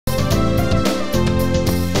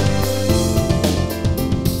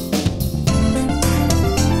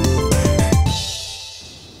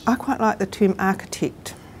like the term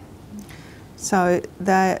architect. So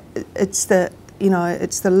it's the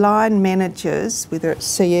line managers, whether it's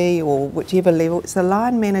CE or whichever level, it's the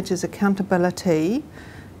line managers' accountability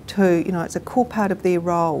to, it's a core part of their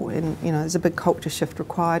role, and there's a big culture shift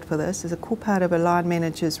required for this. There's a core part of a line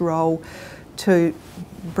manager's role to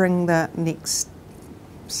bring the next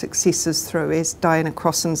successes through. As Diana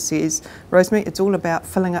Crossan says, Rosemary, it's all about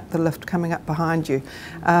filling up the lift coming up behind you.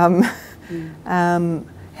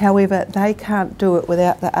 However, they can't do it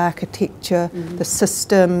without the architecture, the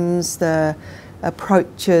systems, the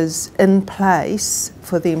approaches in place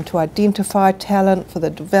for them to identify talent, for the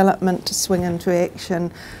development to swing into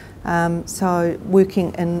action. So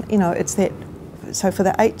working in, it's that, so for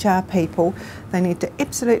the HR people, they need to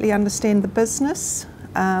absolutely understand the business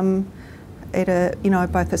at a,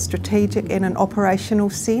 both a strategic and an operational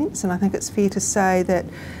sense. And I think it's fair to say that,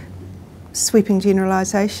 sweeping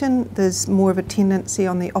generalisation, there's more of a tendency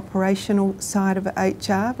on the operational side of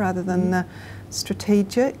HR rather than the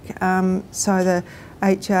strategic. So the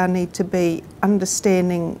HR need to be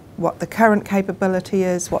understanding what the current capability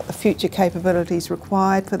is, what the future capabilities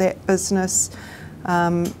required for that business,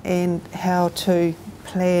 and how to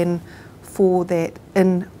plan for that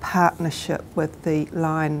in partnership with the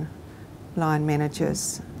line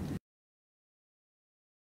managers.